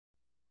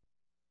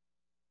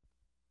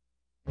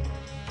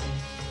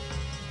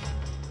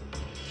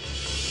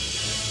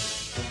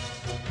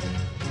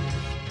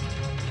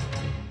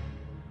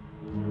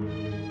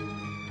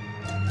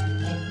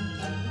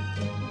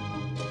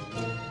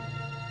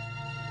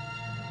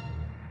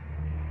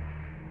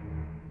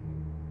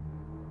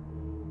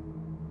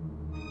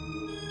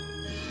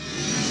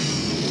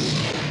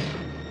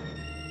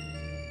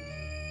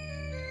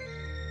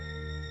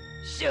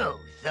So,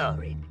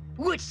 Thoren,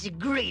 what's the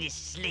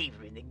greatest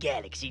slaver in the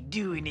galaxy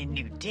doing in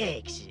New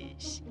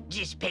Texas?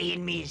 Just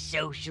paying me a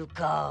social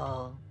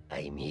call?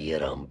 I'm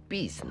here on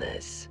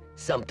business.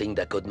 Something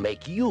that could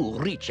make you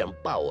rich and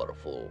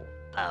powerful.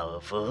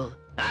 Powerful?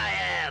 I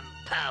am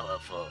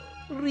powerful.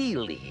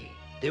 Really?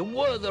 The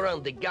word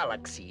around the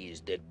galaxy is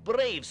that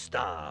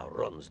Bravestarr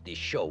runs the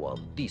show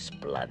on this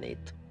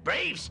planet.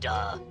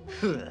 Bravestarr?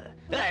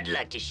 I'd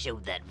like to show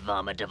that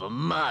vomit of a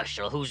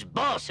marshal who's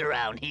boss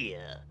around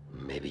here.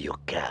 Maybe you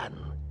can,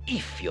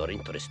 if you're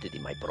interested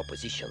in my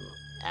proposition.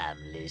 I'm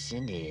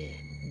listening.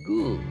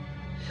 Good.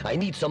 I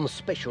need some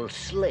special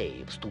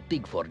slaves to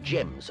dig for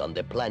gems on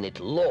the planet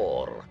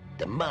Lore.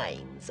 The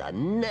mines are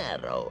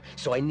narrow,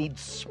 so I need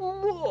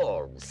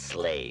small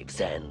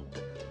slaves and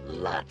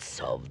lots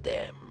of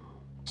them.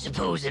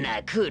 Supposing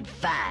I could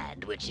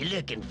find what you're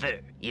looking for.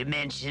 You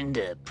mentioned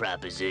a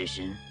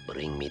proposition.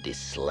 Bring me the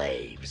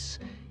slaves,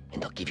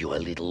 and I'll give you a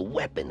little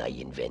weapon I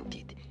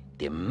invented.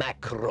 The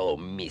macro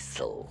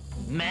missile.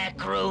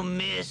 Macro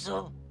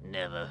missile?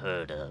 Never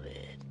heard of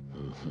it.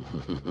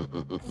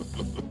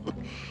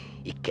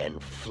 It can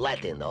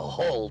flatten a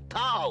whole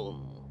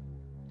town.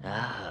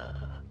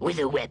 With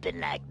a weapon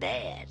like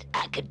that,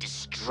 I could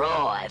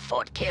destroy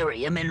Fort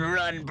Carrium and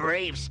run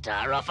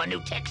Bravestarr off of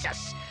New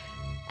Texas.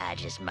 I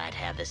just might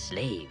have the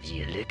slaves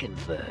you're looking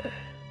for.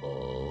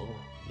 Oh?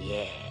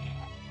 Yeah.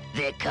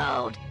 They're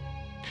called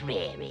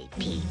prairie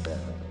people.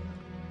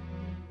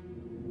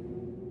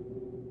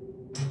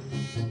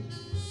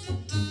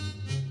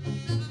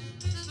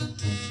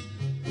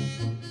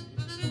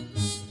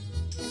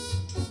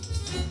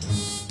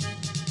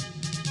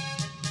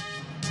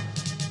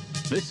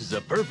 This is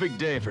a perfect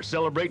day for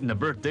celebrating the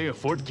birthday of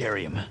Fort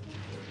Carrium.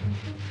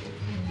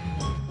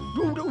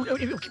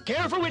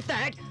 Careful with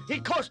that.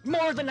 It costs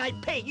more than I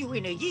pay you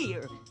in a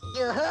year.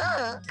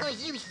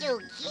 Cause you so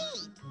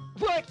cheap.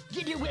 What?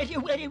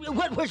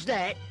 What was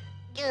that?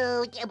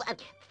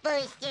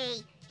 First day,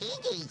 he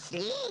didn't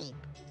sleep.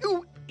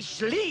 You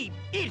sleep?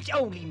 It's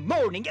only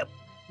morning.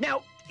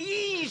 Now,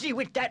 easy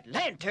with that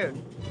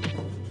lantern.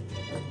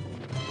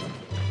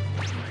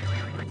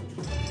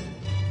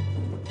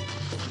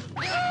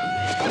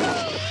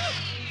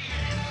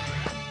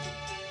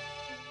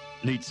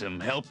 Need some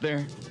help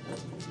there?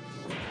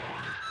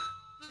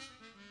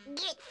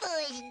 Get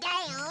Fuzz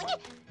down.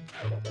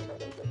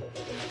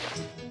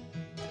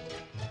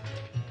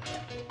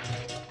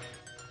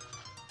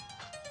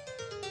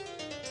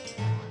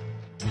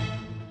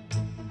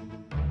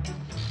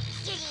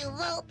 Silly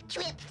rope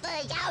trip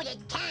Fuzz all the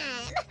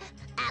time.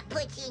 I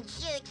put in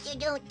shirts so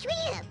don't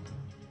trip.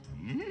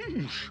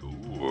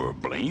 Sure.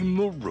 Blame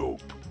the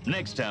rope.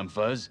 Next time,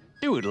 Fuzz,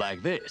 do it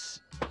like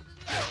this.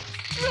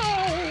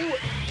 No!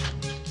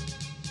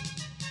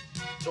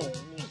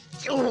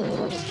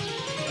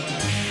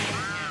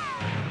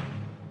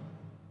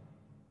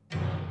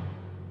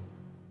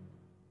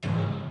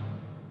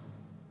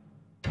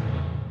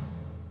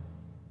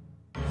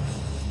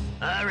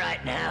 All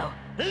right now,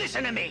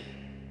 listen to me.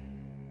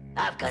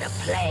 I've got a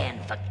plan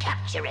for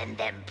capturing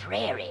them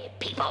prairie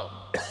people.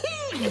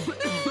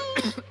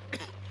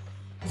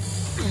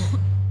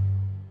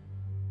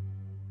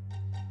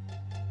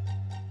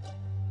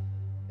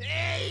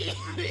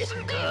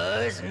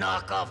 Cuz,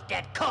 knock off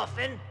that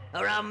coffin,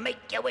 or I'll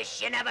make you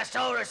wish you never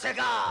sold a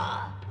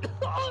cigar.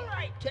 All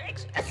right,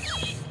 Tex.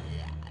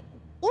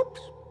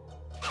 Oops.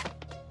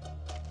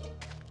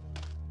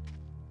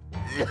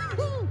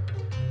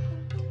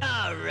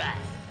 All right,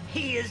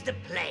 here's the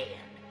plan.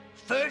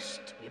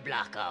 First, we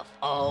block off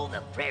all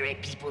the prairie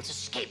people's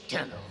escape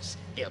tunnels.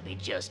 There'll be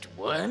just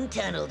one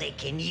tunnel they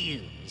can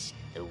use,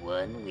 the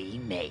one we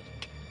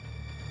make.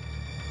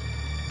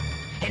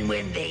 And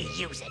when they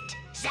use it,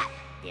 zap,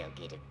 they'll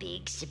get a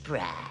big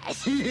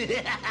surprise. Hell,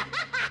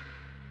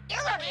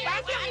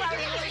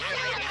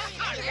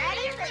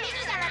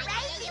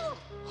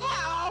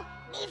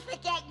 me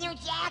forget new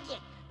jacket.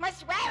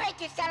 Must wear it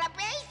to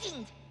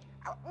celebrations.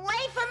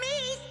 Wait for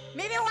me.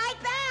 Maybe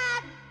right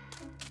back.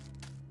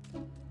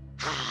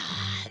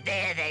 Ah,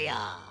 there they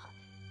are.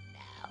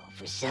 Now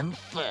for some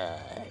fun.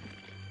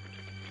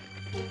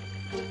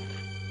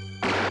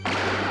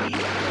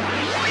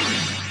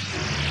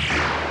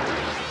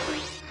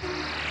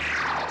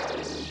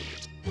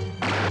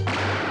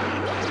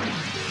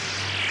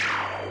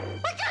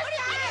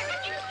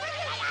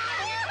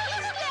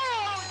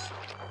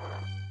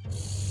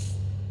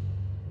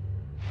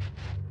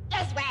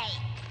 This way.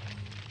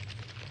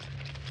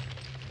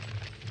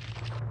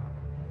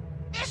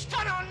 This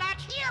tunnel not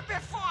here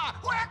before.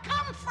 Where it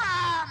come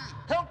from?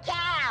 Who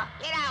cares?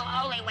 You know,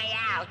 only way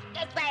out.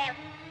 This way.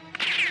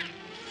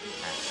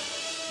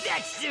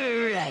 That's the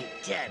right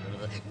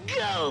tunnel.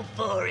 Go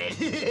for it.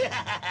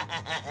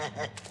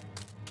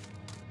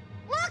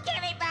 Look,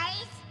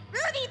 everybody.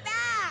 Rudy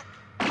back.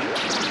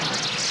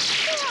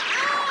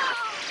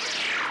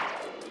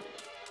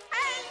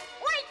 Hey,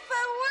 wait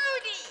for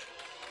Rudy.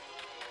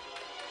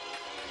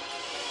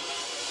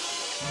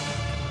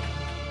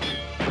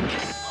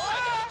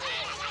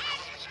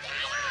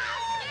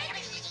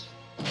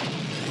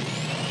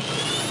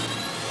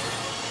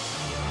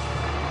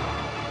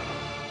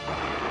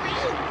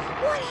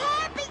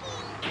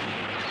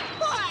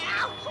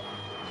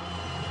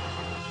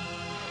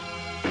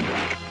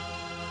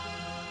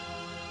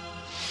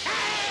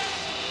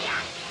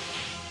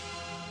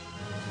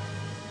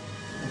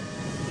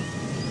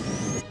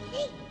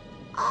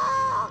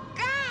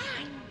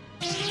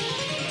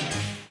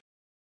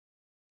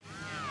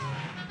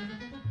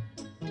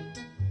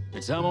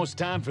 It's almost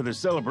time for the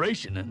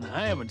celebration, and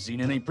I haven't seen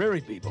any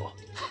prairie people.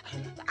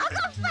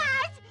 Uncle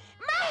Fuzz!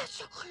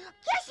 Mas!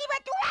 Kasi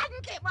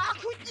matulang kay mga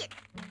kutit!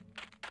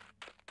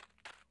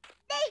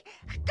 They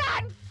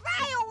gone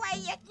fly away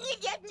at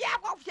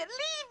Never to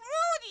leave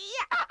Rudy!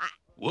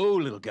 Whoa,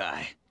 little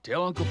guy.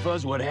 Tell Uncle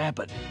Fuzz what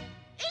happened.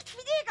 Ich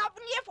fliege auf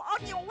Nief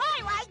on your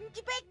wire and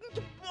die Becken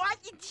to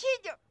board in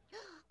Chile.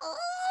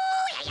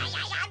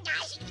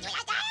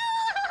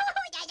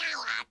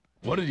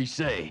 What did he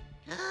say?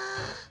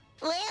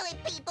 Well,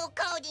 if people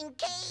called in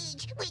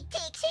cage with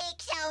Tex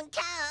Hex on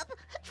top,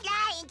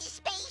 fly into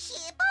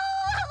spaceship,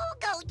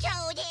 go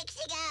toad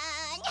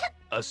hexagon.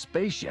 A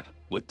spaceship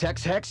with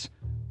Tex Hex?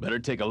 Better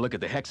take a look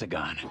at the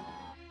hexagon.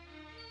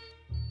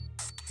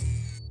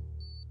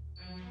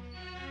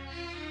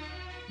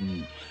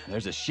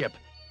 There's a ship.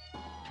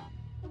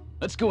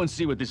 Let's go and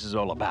see what this is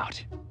all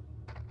about.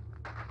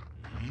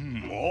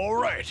 All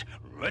right,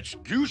 let's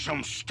do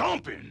some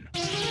stomping.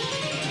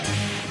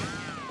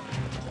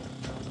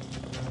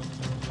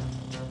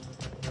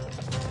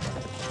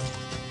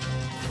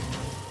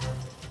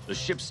 The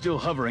ship's still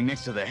hovering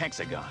next to the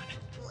hexagon.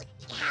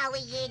 How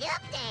is it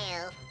up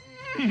there?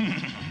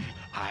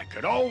 I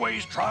could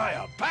always try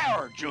a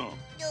power jump.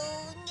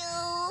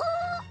 No.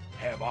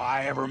 Have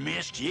I ever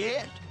missed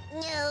yet?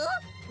 No,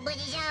 but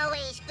it's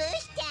always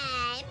first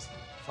times.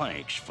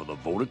 Thanks for the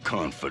vote of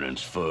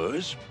confidence,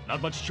 Fuzz.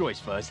 Not much choice,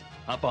 Fuzz.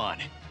 Hop on.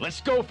 Let's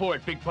go for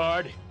it, Big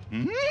Pard.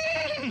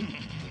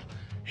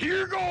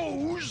 Here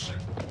goes.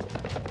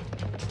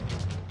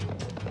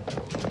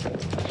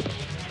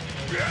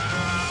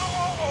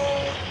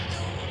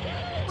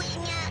 We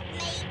not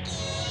make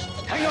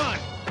it. Hang on!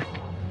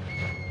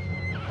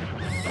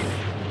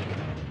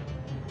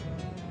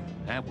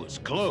 That was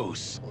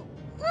close.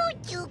 Oh,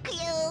 too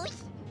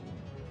close.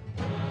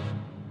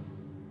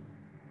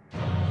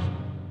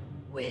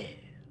 Well,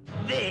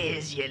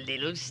 there's your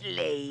little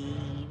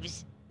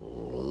slaves.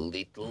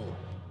 Little?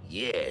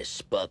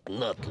 Yes, but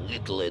not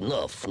little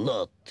enough,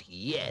 not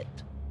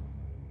yet.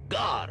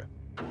 Gar!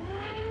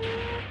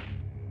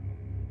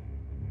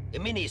 A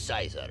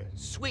mini-sizer,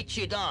 switch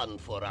it on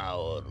for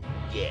our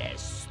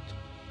guest.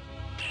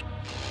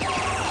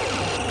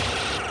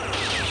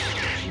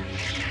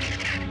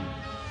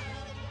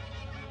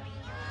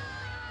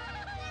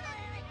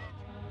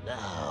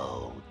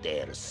 Now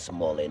they're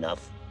small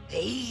enough.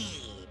 Hey,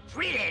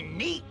 pretty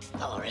neat,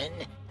 Thoren.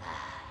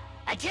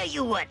 I tell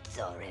you what,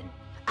 Thoren.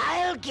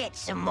 I'll get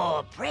some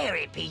more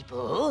prairie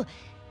people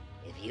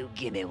if you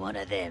give me one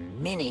of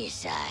them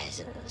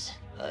mini-sizes.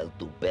 I'll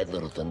do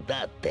better than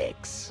that,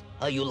 Tex.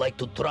 How you like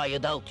to try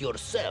it out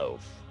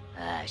yourself?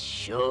 I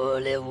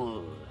surely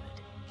would.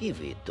 Give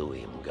it to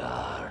him,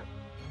 Gar.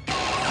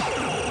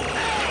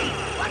 Hey!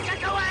 What you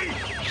doing?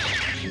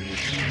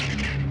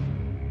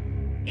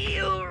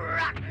 You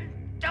rotten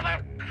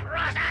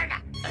double-crosser!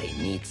 I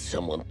need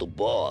someone to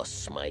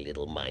boss, my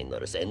little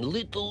miners, and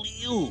little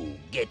you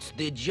gets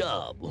the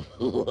job.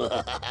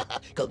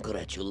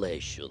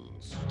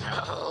 Congratulations.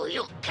 Oh,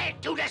 you can't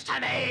do this to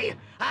me!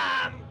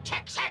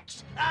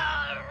 Texas!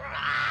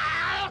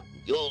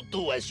 You'll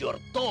do as you're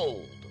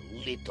told,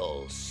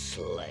 little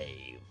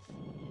slave.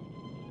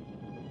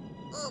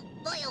 Oh,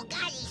 boy, oh,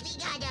 gollies, we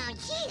got our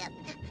ship.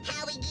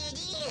 How we get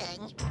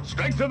in?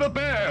 Strength of the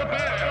bear!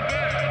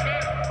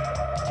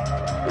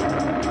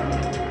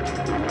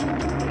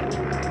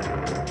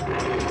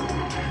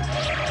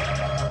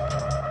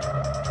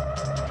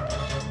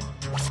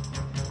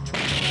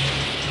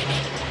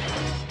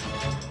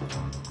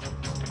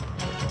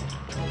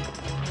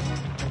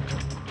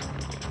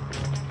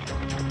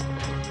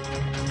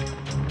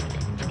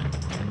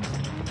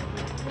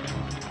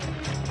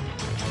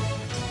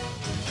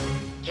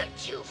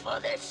 Get you for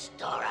this,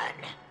 Thoren.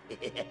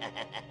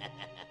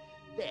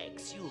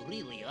 Tex, you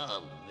really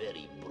are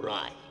very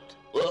bright.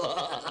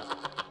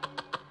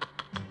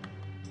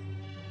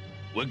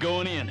 We're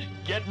going in.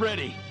 Get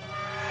ready.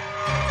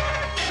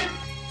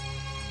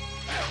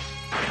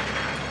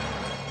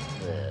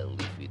 Well,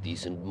 if it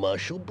isn't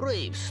Marshal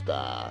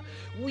Bravestarr,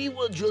 we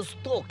were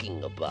just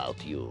talking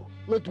about you.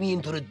 Let me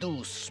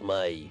introduce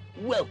my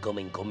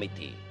welcoming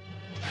committee.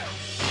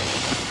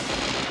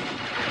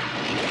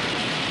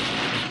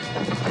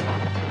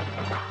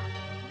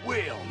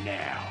 Well,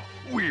 now,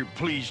 we're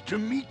pleased to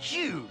meet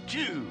you,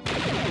 too.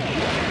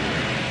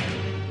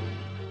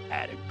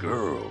 Atta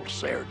girl,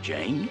 Sarah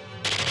Jane.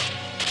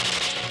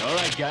 All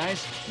right,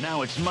 guys.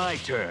 Now it's my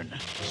turn.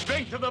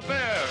 Strength of the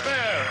bear!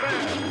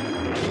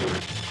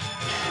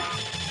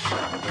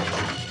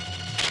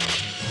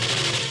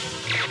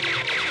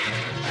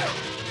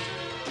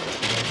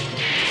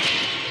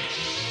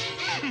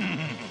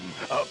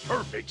 A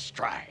perfect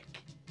strike.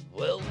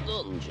 Well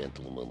done,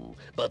 gentlemen,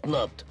 but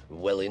not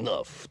well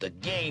enough. The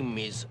game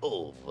is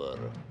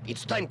over.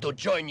 It's time to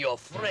join your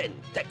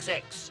friend, Tex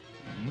Hex.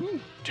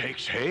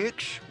 Tex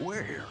Hex?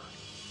 Where?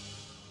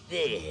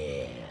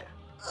 There.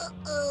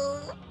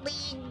 Uh-oh, we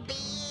in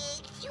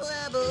big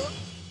trouble.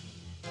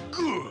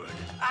 Good.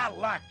 I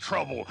like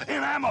trouble,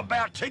 and I'm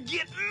about to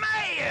get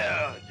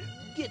mad.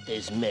 Get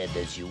as mad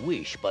as you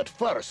wish, but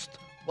first,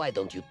 Why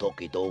don't you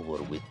talk it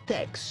over with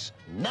Tex?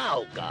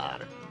 Now, Gar!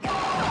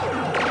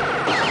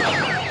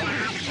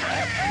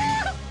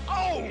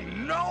 Oh,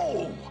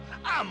 no!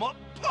 I'm a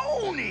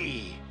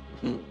pony!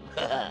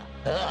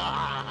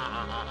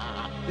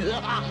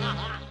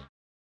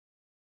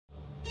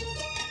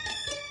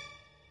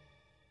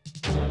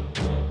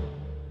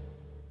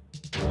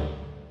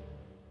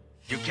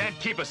 You can't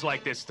keep us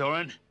like this,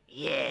 Thoren.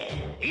 Yeah,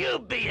 you'll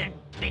be in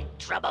big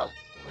trouble.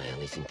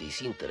 Well, isn't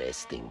this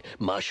interesting?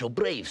 Marshal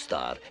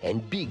Bravestarr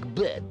and Big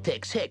Bad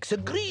Tex Hex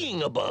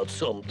agreeing about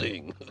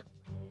something.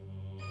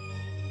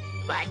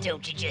 Why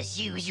don't you just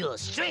use your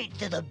strength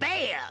to the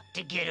bear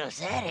to get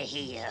us out of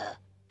here?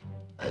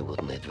 I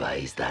wouldn't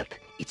advise that.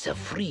 It's a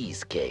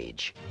freeze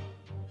cage.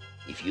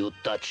 If you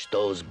touch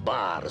those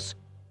bars,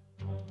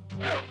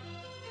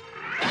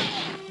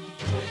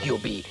 you'll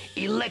be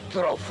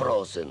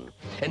electro-frozen.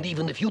 And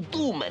even if you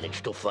do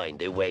manage to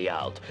find a way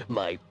out,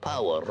 my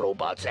power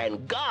robots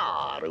and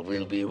Gar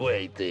will be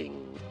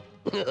waiting.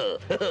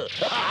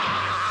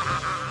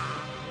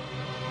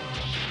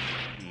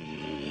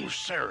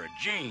 Sarah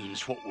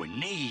Jane's what we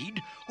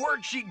need.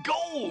 Where'd she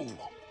go?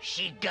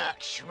 She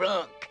got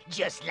shrunk,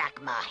 just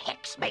like my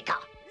hex maker.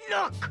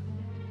 Look!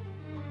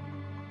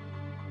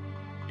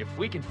 If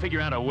we can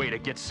figure out a way to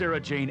get Sarah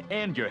Jane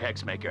and your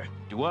Hexmaker,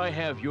 do I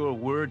have your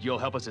word you'll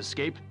help us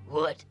escape?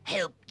 What,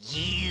 help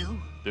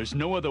you? There's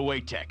no other way,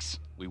 Tex.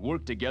 We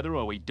work together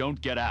or we don't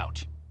get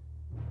out.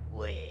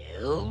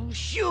 Well,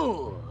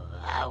 sure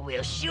I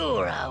will,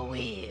 sure I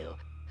will.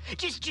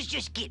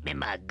 Just get me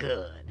my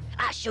gun.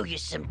 I'll show you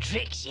some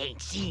tricks you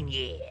ain't seen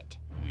yet.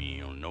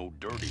 No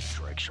dirty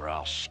tricks or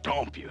I'll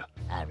stomp you.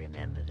 I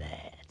remember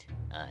that.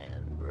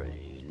 Iron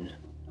Brain.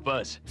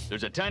 Buzz,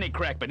 there's a tiny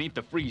crack beneath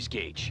the freeze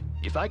cage.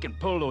 If I can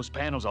pull those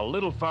panels a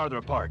little farther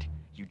apart,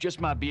 you just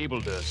might be able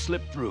to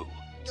slip through.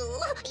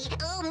 Oh,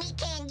 me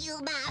can you,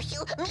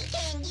 Marshal? Me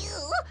can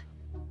you?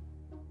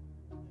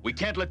 We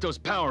can't let those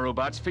power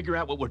robots figure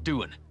out what we're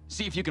doing.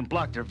 See if you can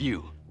block their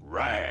view.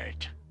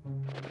 Right.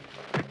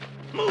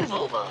 Move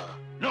over.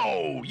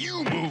 No,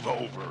 you move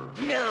over.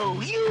 No,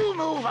 you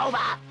move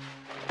over.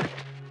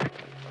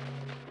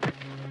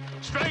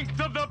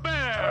 Strength of the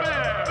bear!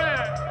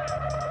 Bear!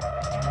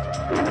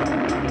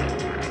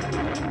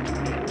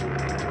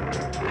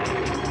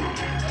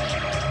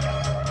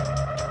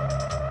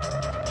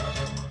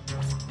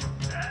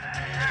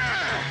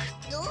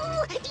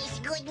 Oh, it's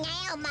good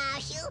now,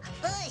 Marshal.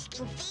 First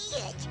can see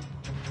it.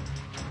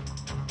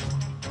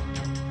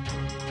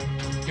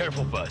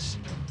 Careful, Buzz.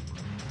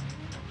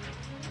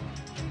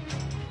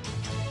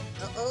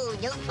 Oh,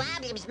 no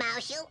problems,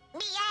 Marshal.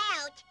 Me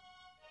out.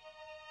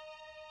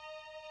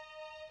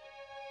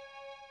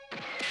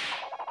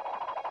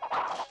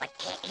 But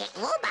can't hit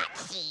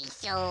robots see,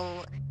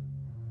 so...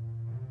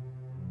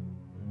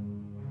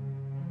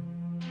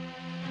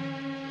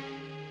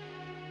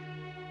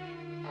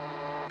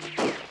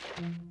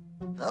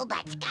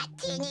 Robots got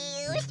 10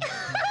 ears.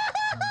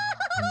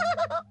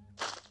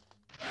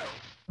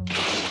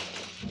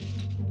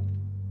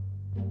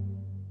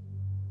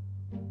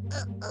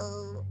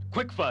 Uh-oh.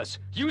 Quick, Fuzz.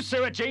 Use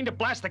Sarah Jane to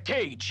blast the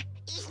cage.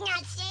 It's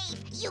not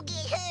safe. You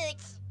get hurt.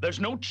 There's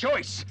no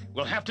choice.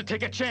 We'll have to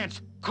take a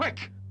chance.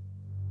 Quick!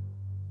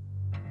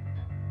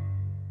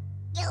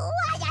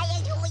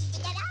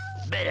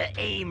 Better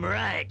aim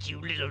right, you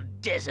little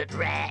desert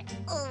rat.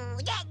 Oh,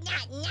 that's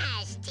not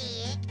nice,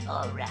 Ted.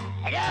 All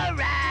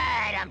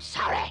right, I'm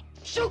sorry.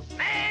 Shoot,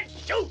 man,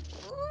 shoot!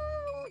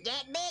 Ooh,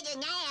 that better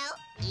now.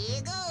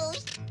 Here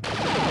goes.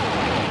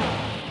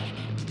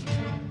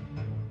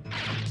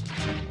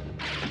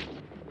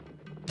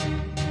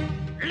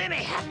 Let me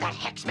have that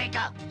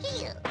Hexmaker.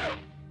 Here.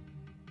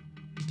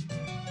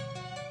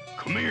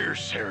 Come here,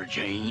 Sarah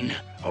Jane.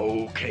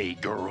 Okay,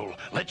 girl,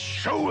 let's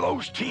show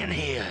those 10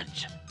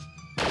 heads.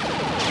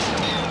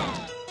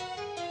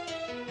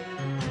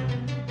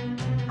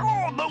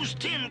 Oh, those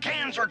tin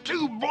cans are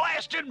too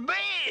blasted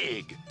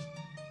big!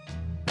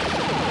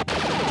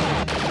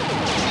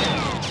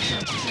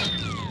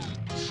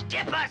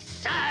 Step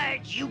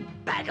aside, you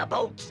bag of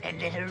bolts, and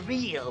let a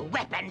real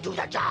weapon do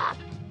the job.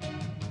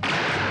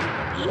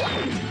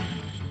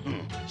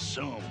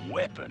 Some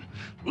weapon.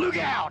 Look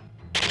out!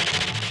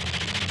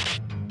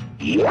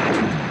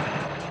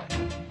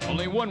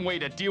 Only one way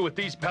to deal with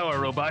these power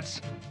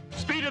robots.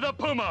 Speed of the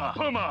Puma!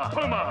 Puma!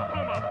 Puma!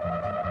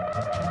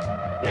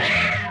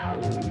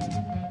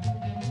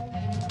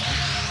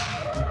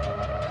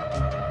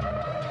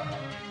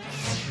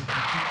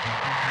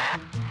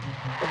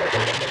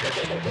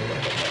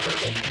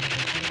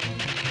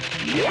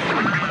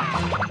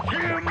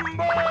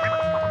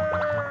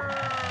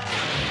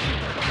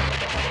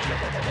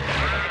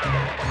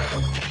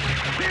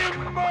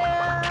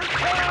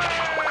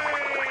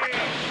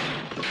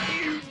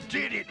 You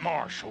did it,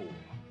 Marshal.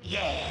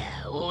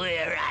 Yeah,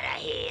 we're out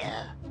of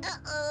here.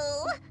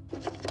 Uh-oh.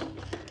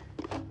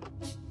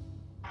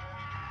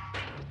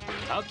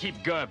 I'll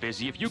keep Gar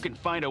busy if you can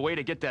find a way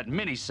to get that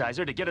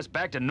mini-sizer to get us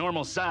back to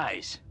normal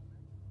size.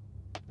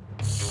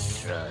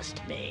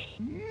 Trust me.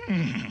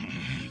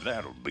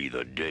 That'll be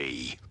the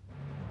day.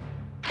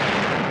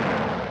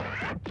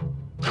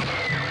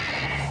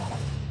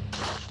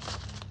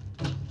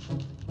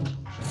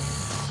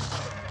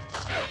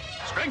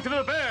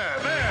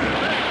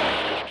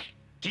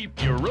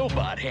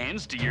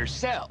 plans to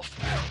yourself.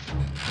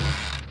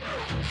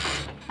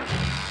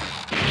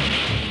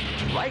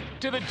 Right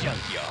to the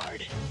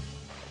junkyard.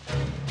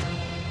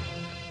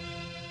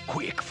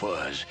 Quick,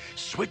 Fuzz.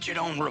 Switch it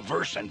on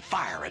reverse and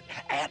fire it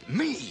at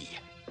me.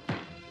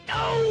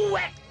 No,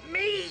 at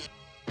me!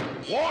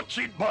 Watch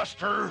it,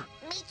 Buster.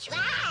 Me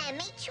try,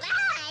 me try.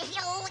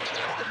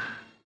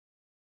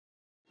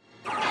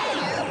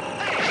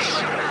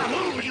 Oh,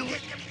 Move, you...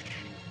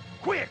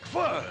 Quick,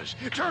 Fuzz.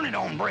 Turn it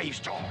on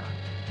Bravestarr.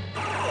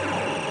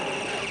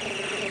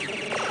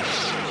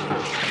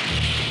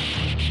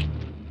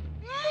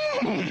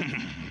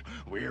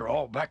 We're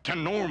all back to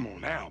normal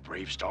now,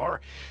 Bravestarr.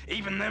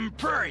 Even them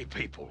prairie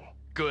people.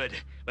 Good.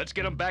 Let's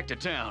get them back to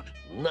town.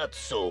 Not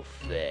so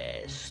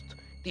fast.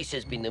 This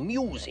has been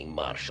amusing,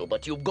 Marshal,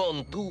 but you've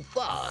gone too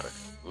far.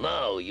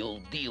 Now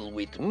you'll deal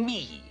with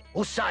me.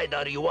 Whose side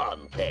are you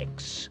on,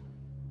 Tex?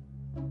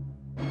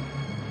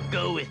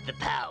 Go with the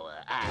power,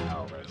 I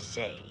always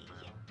say.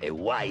 A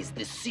wise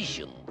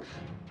decision.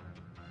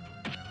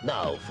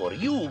 Now for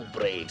you,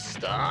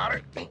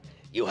 Bravestarr.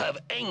 You have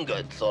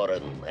angered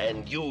Thoren,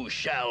 and you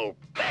shall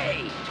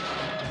pay.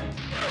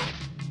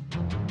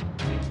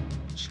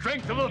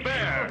 Strength of the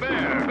bear!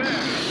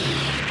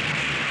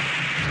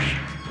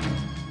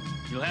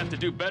 You'll have to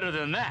do better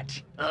than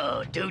that.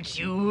 Oh, don't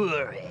you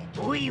worry.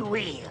 We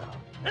will.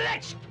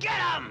 Let's get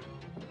 'em!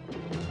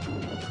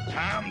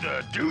 Time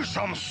to do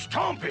some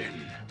stomping.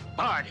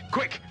 Bard,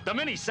 quick, the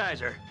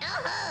mini-sizer.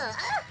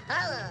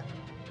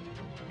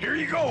 Here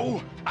you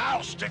go.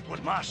 I'll stick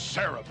with my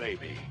Sarah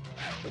baby.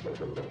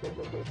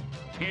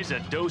 Here's a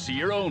dose of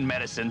your own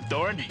medicine,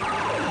 Thoren.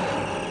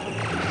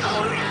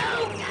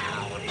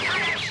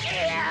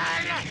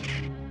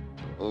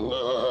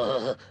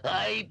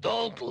 I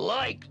don't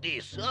like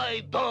this.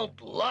 I don't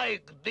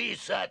like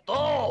this at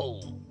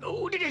all.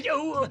 Oh,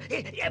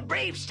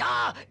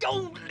 Bravestarr,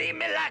 don't leave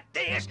me like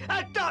this.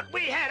 I thought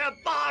we had a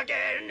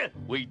bargain.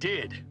 We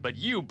did, but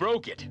you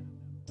broke it.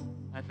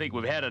 I think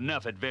we've had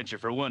enough adventure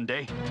for one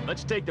day.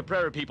 Let's take the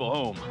prairie people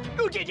home.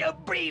 Oh, did you,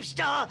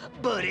 Bravestarr,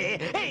 buddy?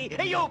 Hey,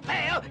 your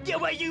pal,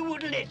 you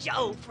wouldn't let your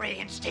old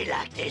friend stay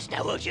like this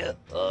now, would you?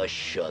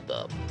 Shut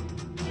up.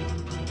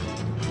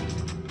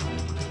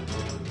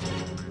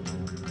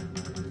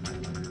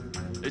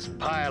 This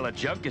pile of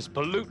junk is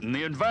polluting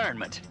the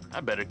environment.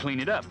 I better clean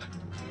it up.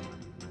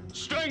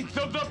 Strength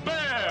of the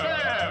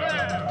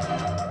bear!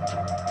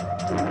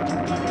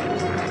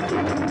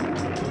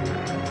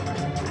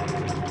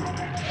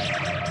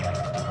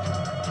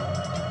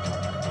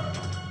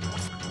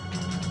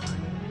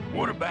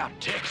 What about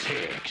Tex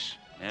Hex?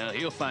 Well,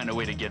 he'll find a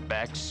way to get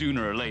back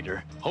sooner or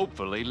later.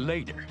 Hopefully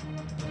later.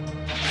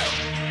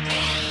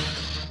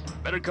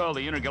 Better call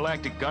the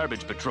Intergalactic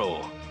Garbage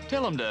Patrol.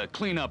 Tell them to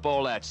clean up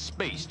all that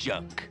space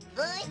junk.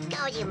 First,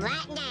 call him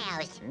right now.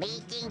 Me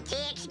think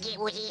Tex get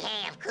what he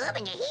have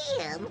coming to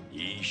him.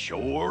 He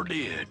sure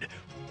did.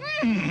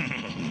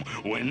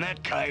 When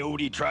that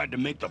coyote tried to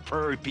make the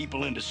prairie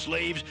people into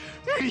slaves,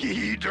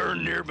 he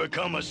darn near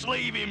become a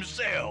slave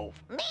himself.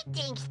 Me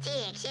thinks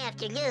Tex have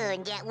to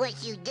learn that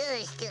what you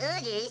does to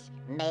others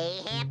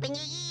may happen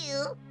to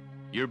you.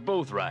 You're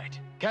both right.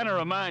 Kinda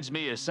reminds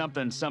me of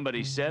something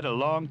somebody said a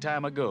long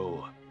time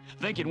ago. I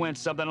think it went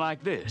something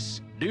like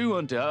this. Do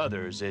unto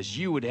others as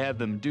you would have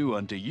them do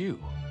unto you.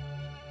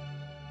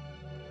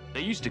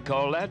 They used to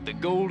call that the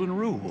golden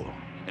rule.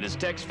 And as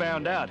Tex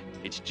found out,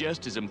 it's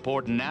just as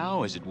important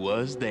now as it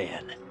was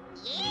then.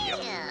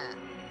 Yeah.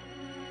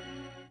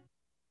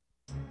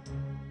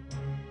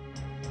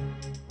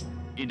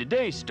 In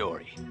today's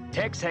story,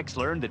 Tex Hex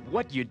learned that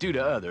what you do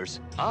to others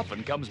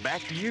often comes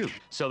back to you.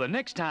 So the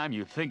next time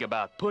you think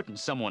about putting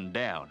someone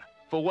down,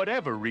 for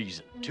whatever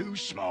reason, Too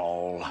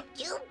small.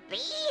 Too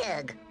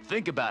big.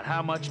 think about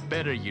how much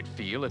better you'd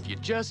feel if you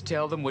just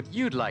tell them what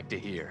you'd like to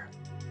hear.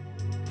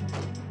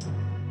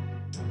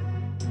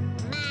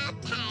 My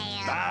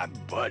pal. My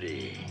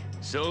buddy.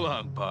 So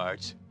long,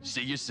 Parts.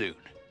 See you soon.